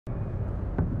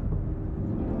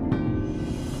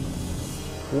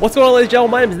What's going on, ladies and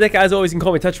gentlemen? My name is Nick. As always, you can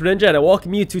call me Touch Ninja, and I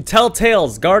welcome you to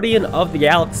Telltale's Guardian of the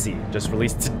Galaxy. Just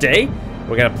released today.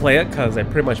 We're gonna play it because I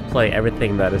pretty much play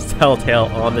everything that is Telltale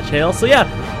on the channel. So yeah,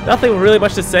 nothing really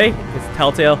much to say. It's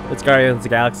Telltale, it's Guardians of the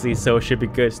Galaxy, so it should be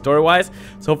good story-wise.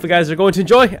 So hopefully you guys are going to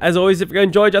enjoy. As always, if you're gonna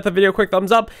enjoy, drop the video a quick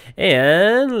thumbs up,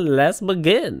 and let's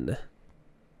begin.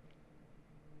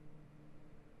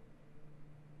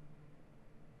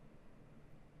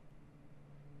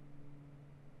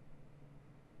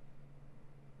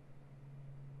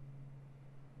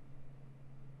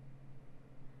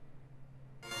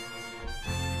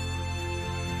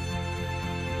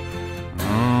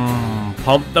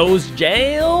 Pump those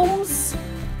jams!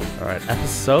 Alright,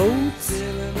 episodes?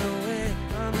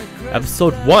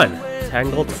 Episode 1,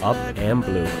 Tangled Up and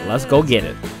Blue. Let's go get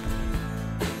it.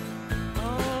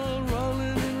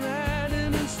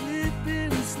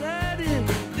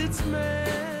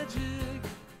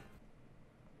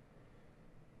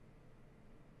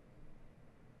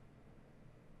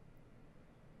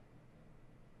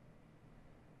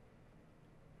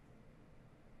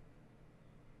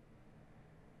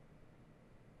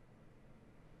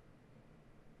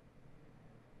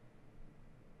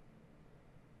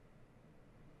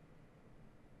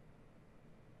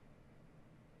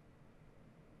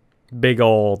 Big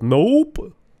old nope.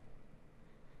 You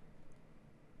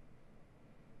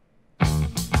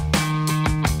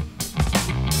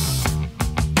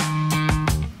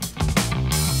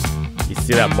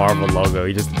see that Marvel logo,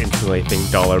 you just instantly think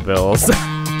dollar bills.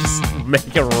 Just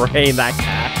make it rain that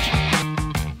cash.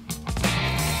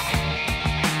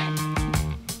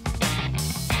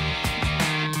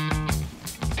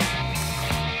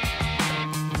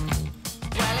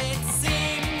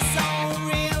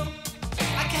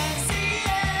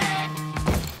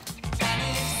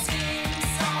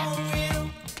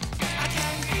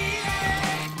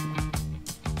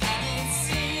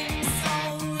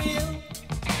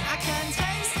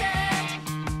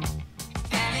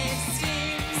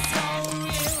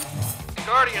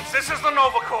 Guardians, this is the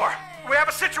Nova Corps. We have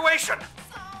a situation.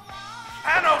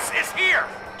 Thanos is here.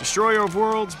 Destroyer of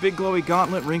worlds, big glowy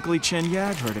gauntlet, wrinkly chin. Yeah,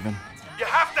 I've heard of him. You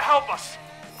have to help us.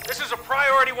 This is a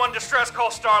priority 1 distress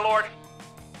call, Star-Lord.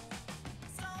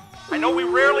 I know we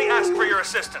rarely ask for your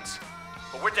assistance,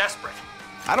 but we're desperate.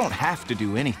 I don't have to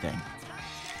do anything.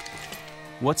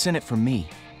 What's in it for me?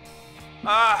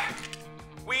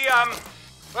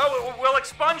 We'll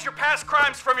expunge your past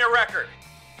crimes from your record.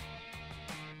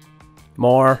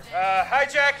 More.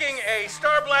 Hijacking a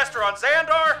Star Blaster on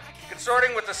Xandar,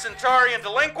 consorting with the Centaurian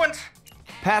delinquent.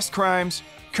 Past crimes,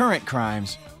 current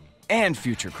crimes, and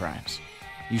future crimes.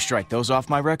 You strike those off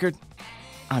my record,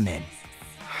 I'm in.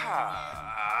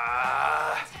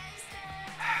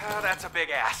 That's a big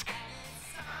ask.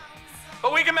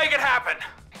 But we can make it happen.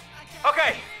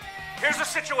 Okay, here's the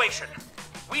situation.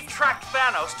 We tracked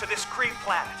Thanos to this Kree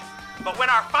planet, but when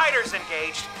our fighters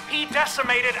engaged, he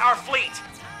decimated our fleet.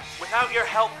 Without your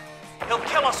help, he'll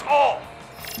kill us all.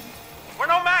 We're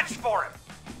no match for him.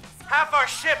 Half our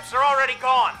ships are already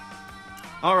gone.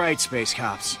 All right, space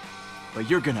cops, but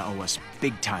you're gonna owe us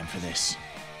big time for this.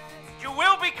 You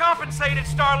will be compensated,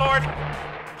 Star-Lord.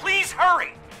 Please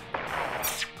hurry.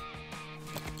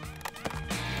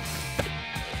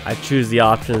 I choose the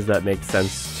options that make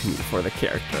sense to me for the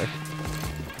character.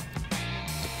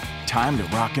 Time to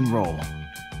rock and roll.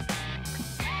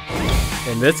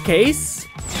 In this case,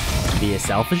 be a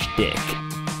selfish dick.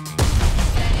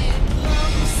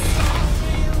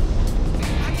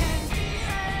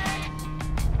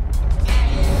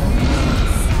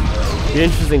 Be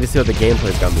interesting to see what the gameplay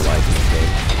is gonna be like in this game.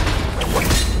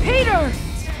 Peter!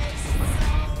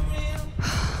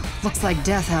 Looks like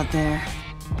death out there.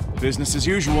 Business as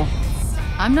usual.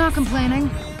 I'm not complaining.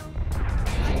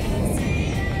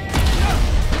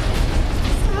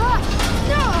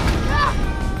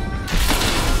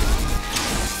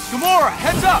 Gamora,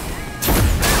 heads up!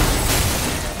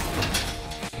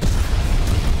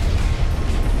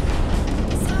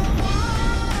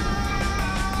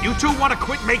 You two want to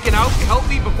quit making out and help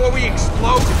me before we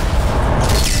explode?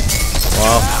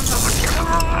 Well,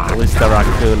 at least the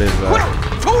raccoon is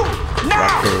Now!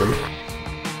 raccoon.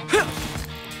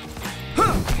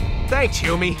 Thanks,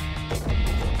 Yumi.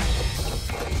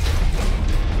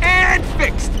 And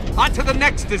fixed! On to the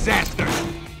next disaster.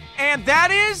 And that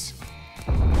is...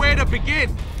 where to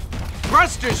begin?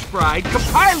 Thrusters fried,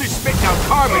 compilers spitting out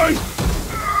carbon.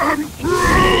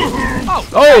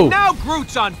 Oh! And now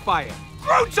Groot's on fire!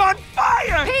 Groot's on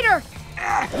fire! Peter!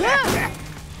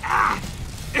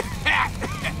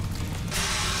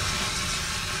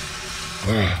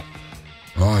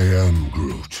 I am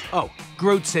Groot. Oh,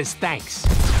 Groot says thanks.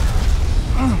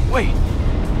 Wait,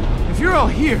 you're all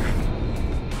here,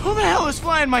 who the hell is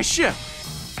flying my ship?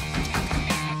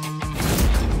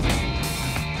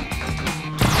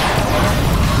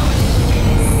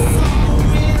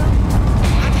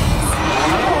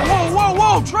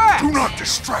 Whoa, Drax! Do not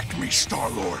distract me,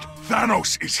 Star-Lord.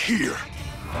 Thanos is here.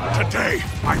 Today,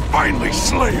 I finally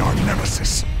slay our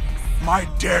nemesis. My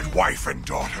dead wife and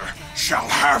daughter shall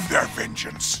have their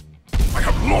vengeance. I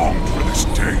have longed for this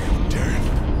day of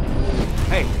death.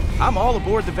 Hey, I'm all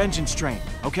aboard the vengeance train,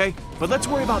 okay? But let's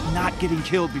worry about not getting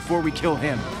killed before we kill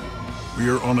him.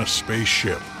 We're on a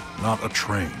spaceship, not a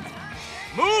train.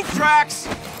 Move, Drax!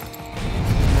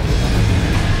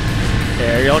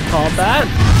 Aerial combat.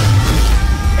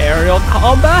 Aerial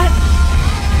combat.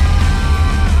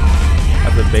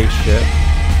 That's a big ship.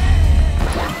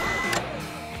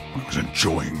 I was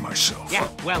enjoying myself. Yeah,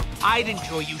 well, I'd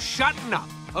enjoy you shutting up,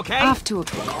 okay? Off to a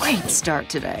great start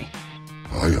today.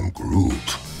 I am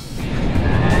Groot.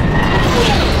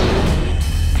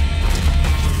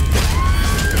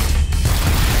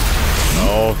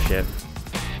 Oh shit.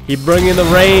 He bringing the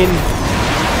rain.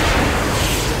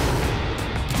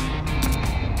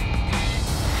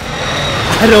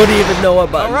 I don't even know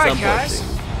what buttons Alright, I'm guys.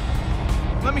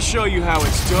 pushing. Let me show you how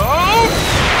it's done.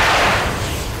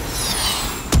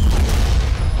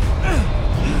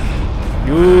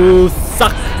 You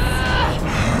suck.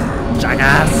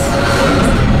 Jackass.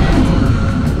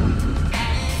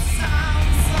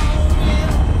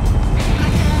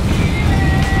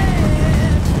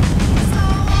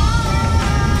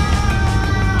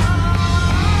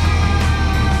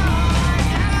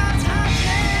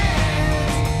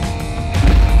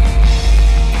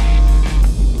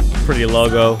 Pretty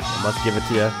logo, I must give it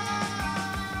to you.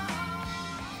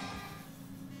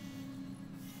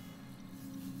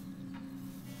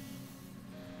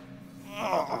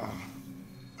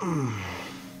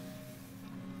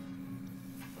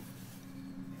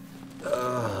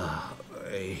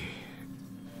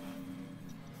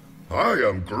 I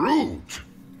am Groot.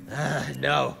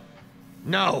 No.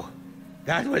 No.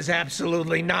 That was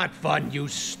absolutely not fun, you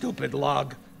stupid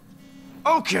log.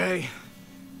 Okay,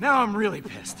 now I'm really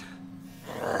pissed.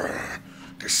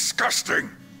 Disgusting.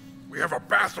 We have a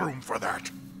bathroom for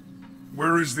that.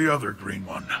 Where is the other green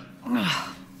one?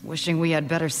 Wishing we had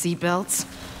better seatbelts.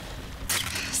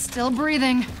 Still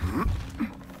breathing.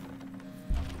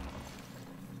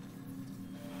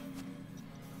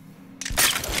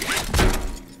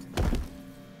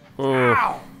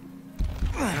 Ow!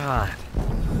 God.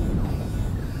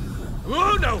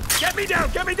 Oh no! Get me down!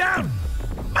 Get me down!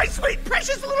 My sweet,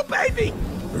 precious little baby!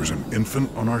 There's an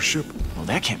infant on our ship. Well,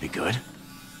 that can't be good.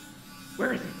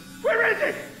 Where is it? Where is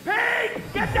it? Hey!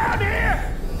 Get down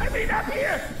here! I mean up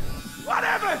here!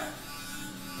 Whatever!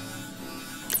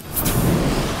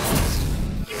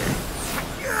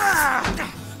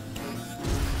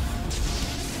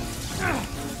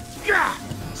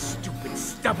 Stupid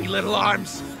stubby little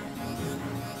arms!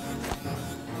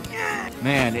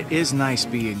 Man, it is nice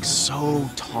being so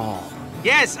tall.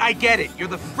 Yes, I get it. You're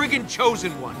the friggin'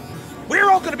 chosen one. We're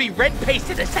all gonna be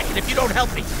red-paced in a second if you don't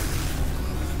help me.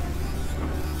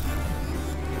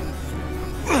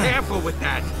 Careful with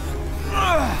that.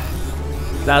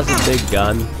 That's a big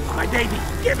gun. My baby,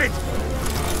 give it!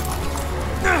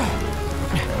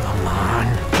 Come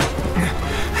on.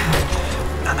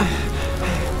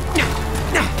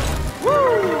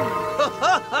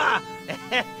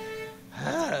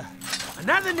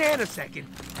 Another nanosecond,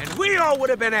 and we all would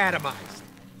have been atomized.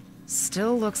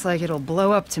 Still looks like it'll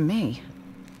blow up to me.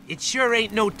 It sure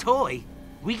ain't no toy.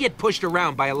 We get pushed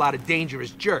around by a lot of dangerous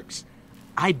jerks.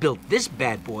 I built this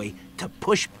bad boy to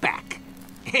push back.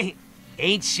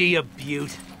 Ain't she a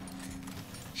beaut?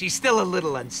 She's still a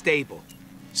little unstable.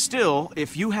 Still,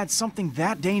 if you had something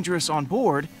that dangerous on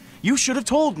board, you should have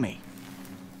told me.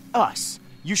 Us.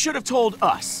 You should have told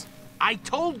us. I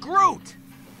told Groot!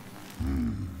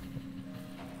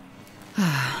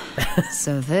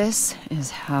 So this is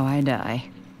how I die.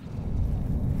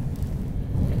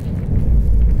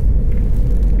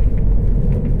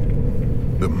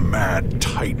 The Mad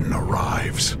Titan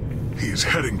arrives. He is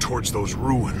heading towards those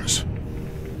ruins.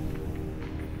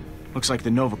 Looks like the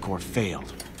Nova Corps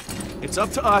failed. It's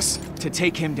up to us to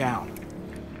take him down.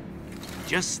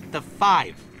 Just the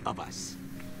 5 of us.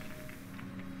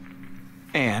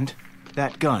 And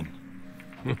that gun.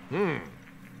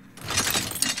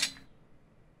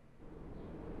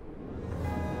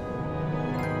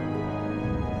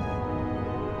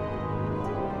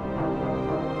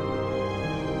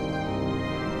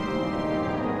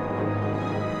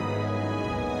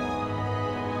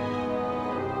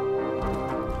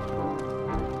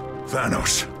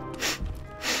 Thanos.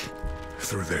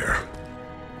 Through there.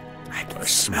 I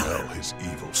smell his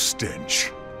evil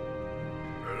stench.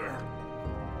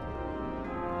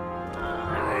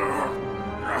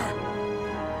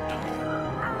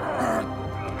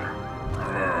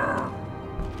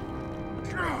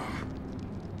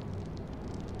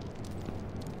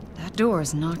 That door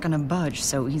is not gonna budge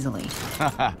so easily.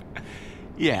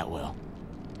 Yeah, it will.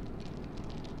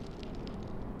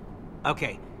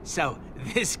 Okay, so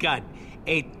this gun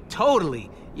ain't totally,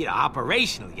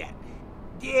 operational yet.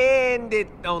 And it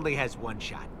only has one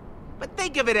shot. But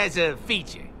think of it as a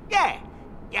feature. Yeah.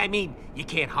 I mean, you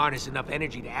can't harness enough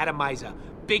energy to atomize a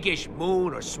biggish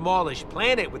moon or smallish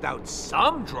planet without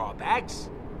some drawbacks.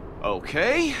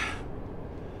 Okay.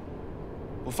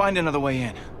 We'll find another way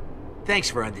in. Thanks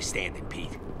for understanding,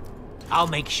 Pete. I'll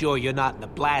make sure you're not in the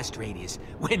blast radius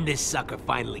when this sucker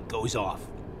finally goes off.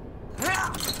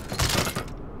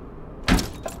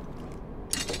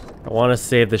 I want to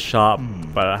save the shop,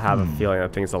 but I have a feeling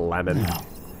that thing's a lemon. Now,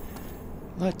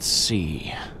 let's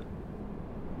see.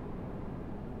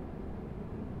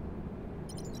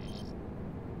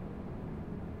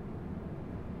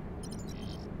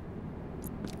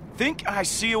 Think I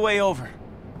see a way over.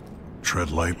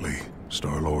 Tread lightly,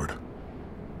 Star-Lord.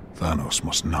 Thanos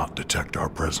must not detect our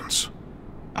presence.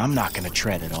 I'm not gonna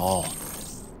tread at all.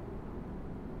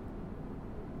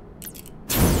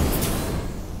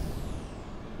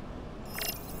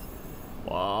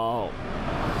 Wow.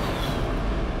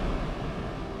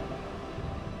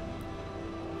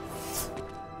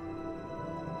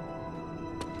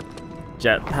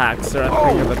 Jetpacks are a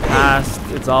thing of the past.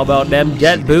 It's all about them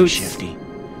jet boots. Shifty.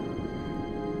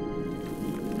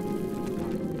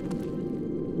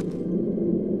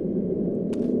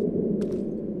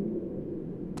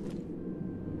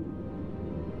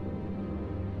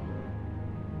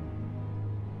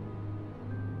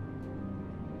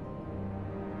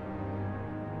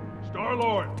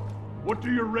 Star-Lord, what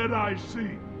do your red eyes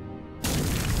see?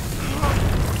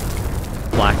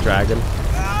 Black Dragon.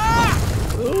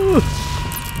 Ooh.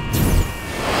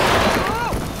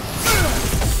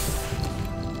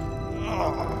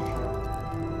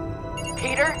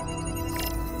 Peter?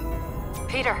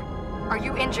 Peter, are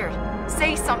you injured?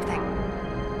 Say something.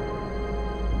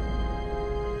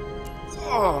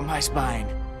 Oh, my spine.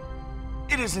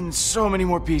 It is in so many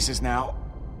more pieces now.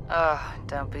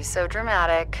 Don't be so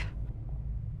dramatic.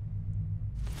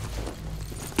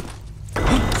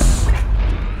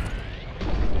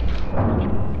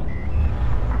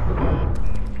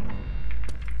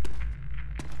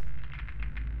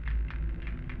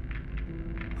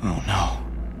 Oh, no.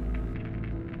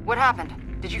 What happened?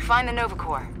 Did you find the Nova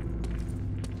Corps?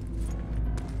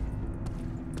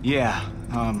 Yeah,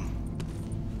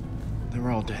 they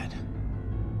were all dead.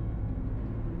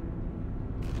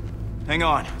 Hang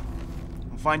on.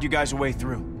 I'll find you guys a way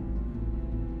through.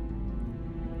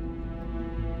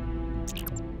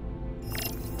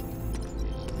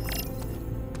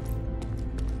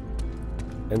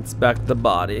 Inspect the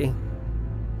body.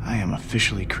 I am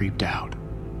officially creeped out.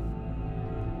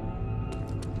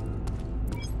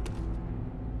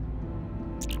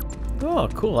 Oh,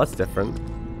 cool. That's different.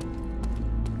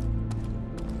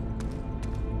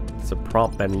 It's a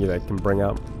prompt menu that I can bring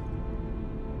up.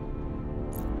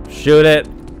 Shoot it.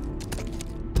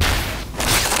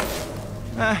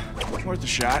 Worth a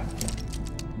shot.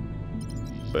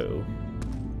 Boo.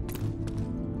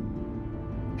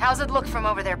 How's it look from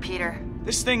over there, Peter?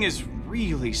 This thing is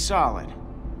really solid.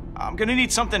 I'm gonna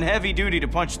need something heavy duty to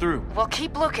punch through. Well,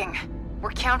 keep looking. We're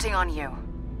counting on you.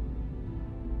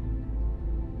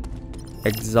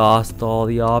 Exhaust all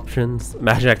the options.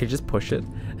 Imagine I could just push it.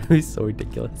 It'd be so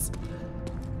ridiculous.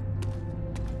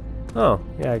 Oh,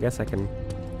 yeah, I guess I can.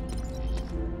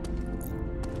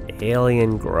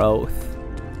 Alien growth.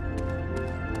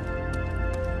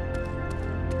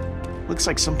 Looks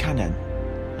like some kind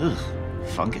of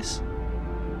fungus?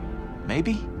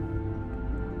 Maybe?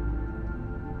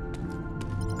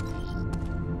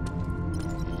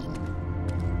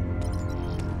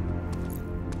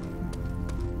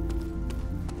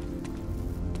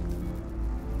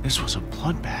 This was a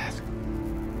bloodbath.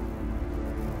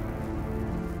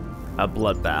 A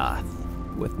bloodbath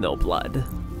with no blood.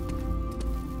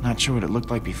 Not sure what it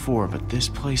looked like before, but this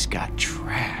place got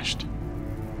trashed.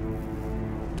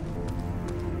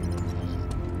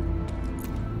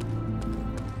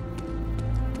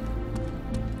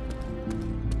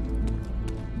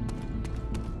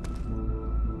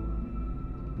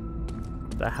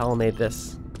 The hell made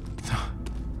this?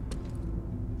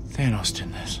 Thanos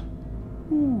did this.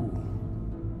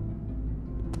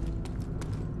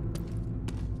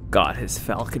 Got his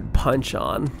Falcon punch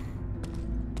on.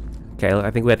 Okay,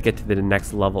 I think we have to get to the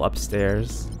next level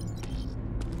upstairs.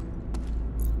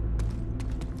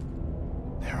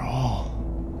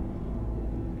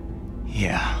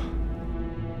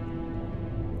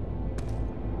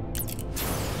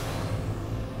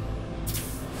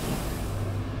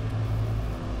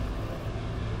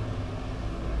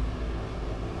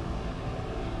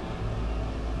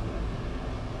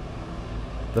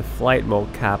 the flight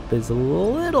mocap is a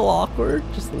little awkward,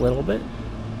 just a little bit.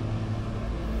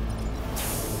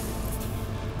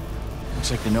 Looks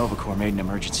like the Nova Corps made an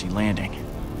emergency landing.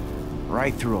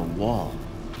 Right through a wall.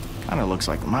 Kinda looks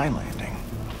like my landing.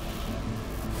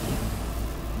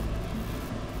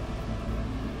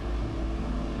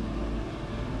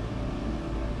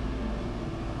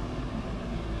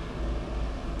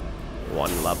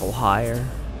 One level higher.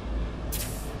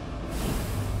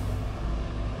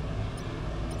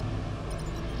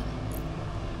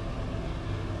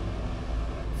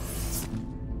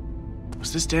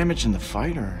 Was this damage in the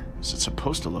fight, or is it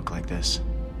supposed to look like this?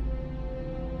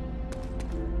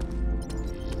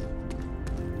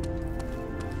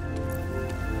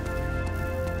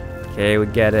 Okay, we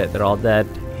get it. They're all dead.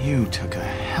 You took a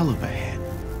hell of a hit.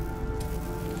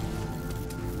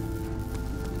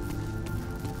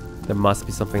 There must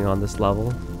be something on this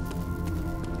level.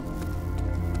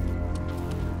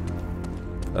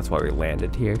 That's why we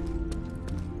landed here.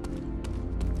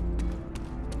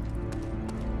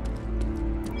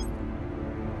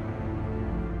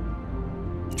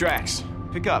 Drax,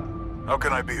 pick up. How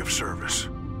can I be of service?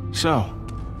 So,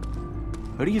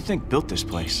 who do you think built this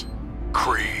place?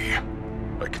 Kree.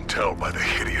 I can tell by the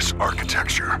hideous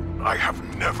architecture. I have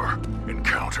never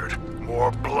encountered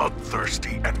more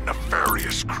bloodthirsty and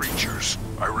nefarious creatures.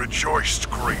 I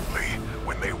rejoiced greatly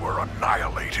when they were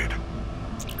annihilated.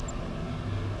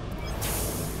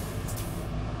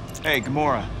 Hey,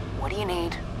 Gamora. What do you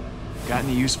need? Got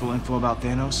any useful info about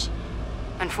Thanos?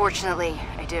 Unfortunately,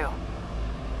 I do.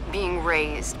 Being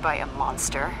raised by a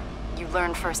monster, you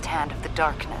learn firsthand of the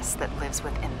darkness that lives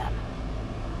within them.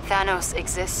 Thanos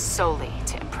exists solely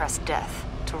to impress death,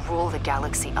 to rule the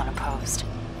galaxy unopposed.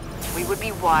 We would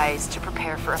be wise to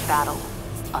prepare for a battle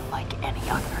unlike any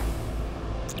other.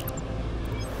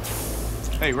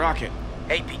 Hey, Rocket.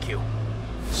 Hey, PQ.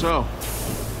 So,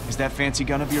 is that fancy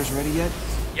gun of yours ready yet?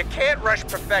 You can't rush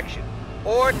perfection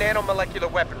or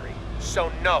nanomolecular weaponry, so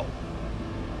no.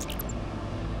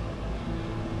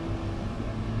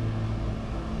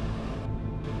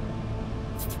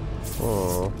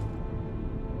 Oh.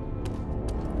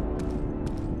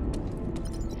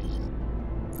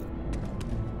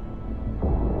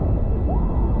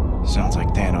 Sounds like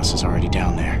Thanos is already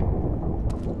down there.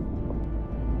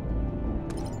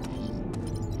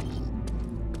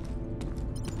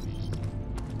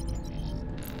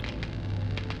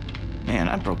 Man,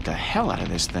 I broke the hell out of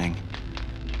this thing.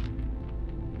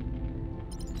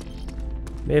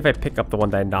 Maybe if I pick up the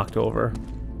one that I knocked over.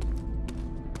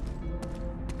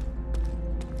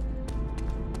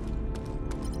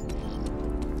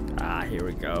 Ah, here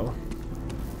we go.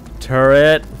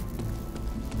 Turret.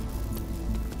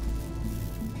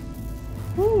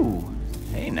 Ooh,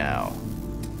 hey now.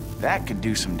 That could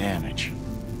do some damage.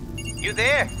 You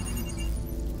there?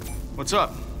 What's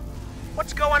up?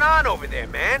 What's going on over there,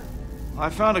 man? I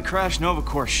found a crashed Nova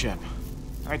Corps ship.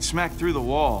 Right smack through the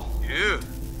wall. Ew.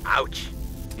 Ouch.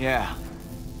 Yeah.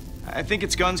 I think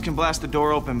its guns can blast the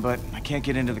door open, but I can't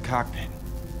get into the cockpit.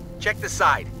 Check the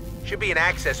side. Should be an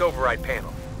access override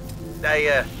panel.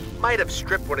 I, might have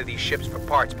stripped one of these ships for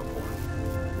parts before.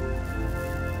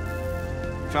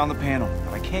 Found the panel,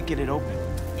 but I can't get it open.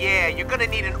 Yeah, you're gonna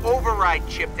need an override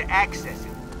chip to access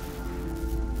it.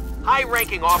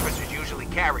 High-ranking officers usually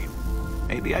carry them.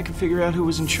 Maybe I can figure out who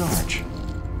was in charge.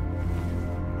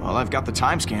 Well, I've got the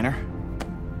time scanner.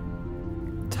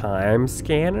 Time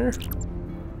scanner?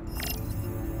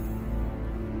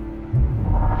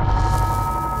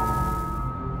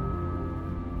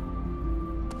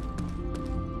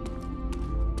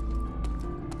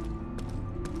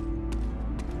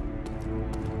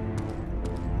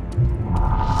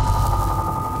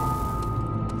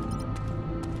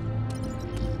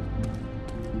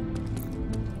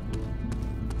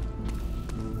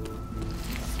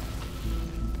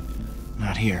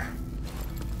 Not here.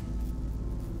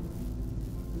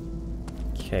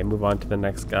 Okay, move on to the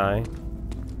next guy.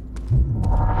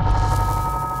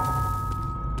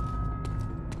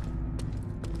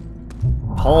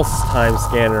 Pulse time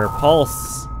scanner,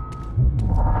 pulse.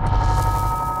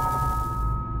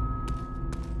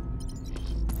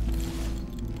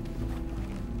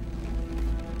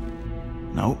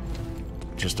 Nope.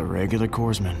 Just a regular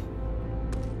corpsman.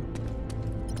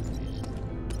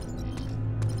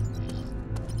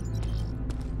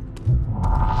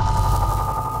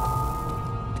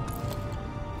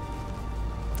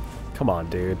 Come on,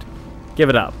 dude. Give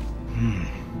it up.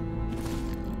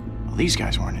 Well, these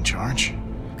guys weren't in charge.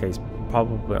 Okay, he's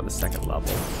probably on the second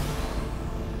level.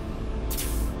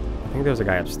 I think there's a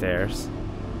guy upstairs.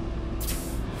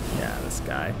 Yeah, this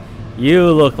guy.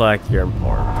 You look like you're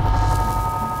important.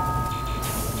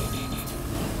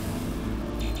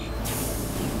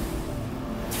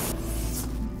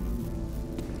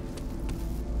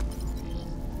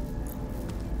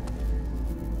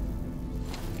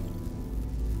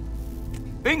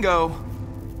 Bingo!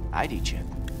 ID chip.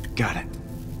 Got it.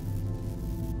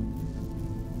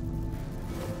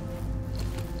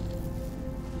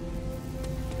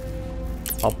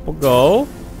 Up we'll go.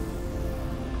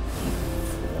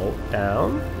 Float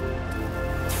down.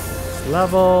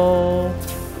 Level.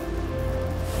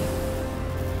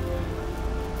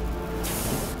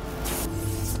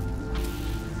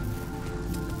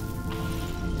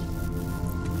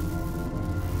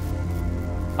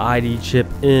 ID chip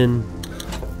in.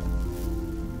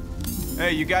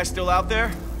 Hey, you guys still out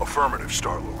there? Affirmative,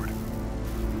 Star-Lord.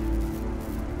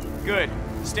 Good.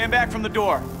 Stand back from the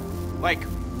door. Like,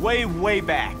 way, way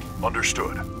back.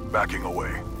 Understood. Backing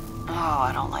away. Oh,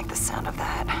 I don't like the sound of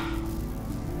that.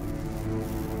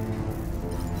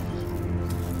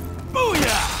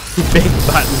 Booyah! Big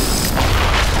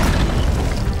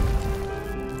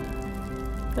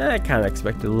button. I kind of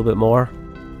expected a little bit more.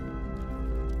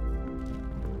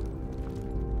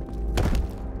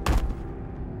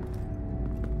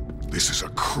 This is a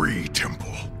Kree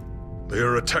temple. They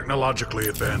are a technologically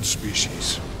advanced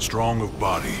species. Strong of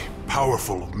body,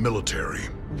 powerful of military.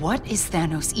 What is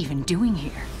Thanos even doing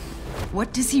here?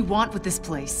 What does he want with this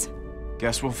place?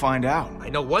 Guess we'll find out. I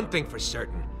know one thing for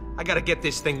certain. I gotta get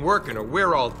this thing working or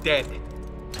we're all dead.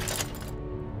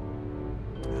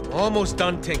 I'm almost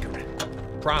done tinkering.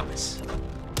 Promise.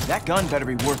 That gun better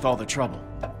be worth all the trouble.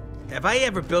 Have I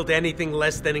ever built anything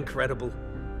less than incredible?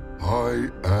 I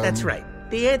am... That's right.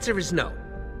 The answer is no.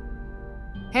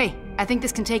 Hey, I think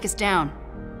this can take us down.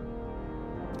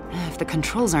 If the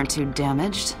controls aren't too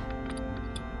damaged.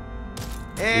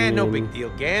 No big deal,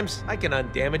 Gams. I can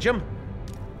undamage them.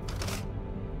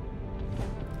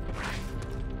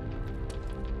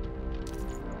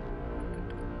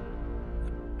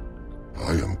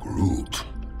 I am Groot.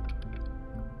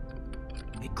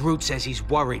 Groot says he's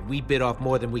worried we bit off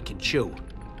more than we can chew.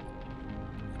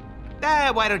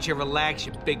 Why don't you relax,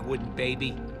 you big wooden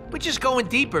baby? We're just going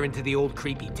deeper into the old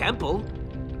creepy temple.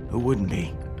 Who wouldn't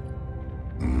be?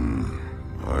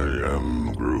 I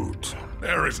am Groot.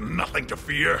 There is nothing to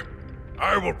fear.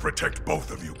 I will protect both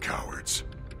of you cowards.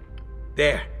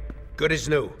 There. Good as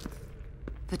new.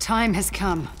 The time has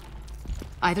come.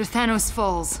 Either Thanos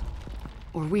falls,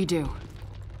 or we do.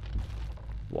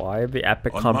 Why the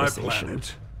epic On conversation? my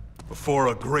planet, before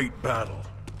a great battle,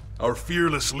 our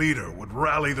fearless leader would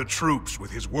rally the troops with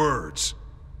his words.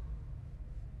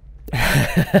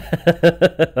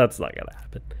 That's not gonna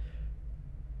happen.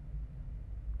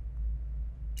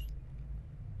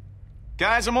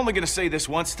 Guys, I'm only gonna say this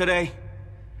once today.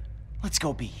 Let's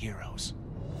go be heroes.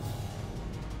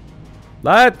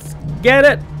 Let's get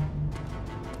it.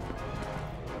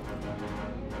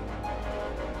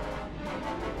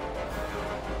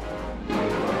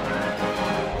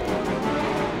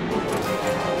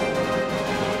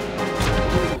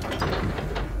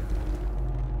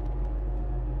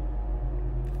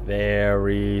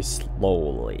 Very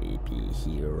slowly be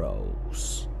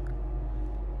heroes.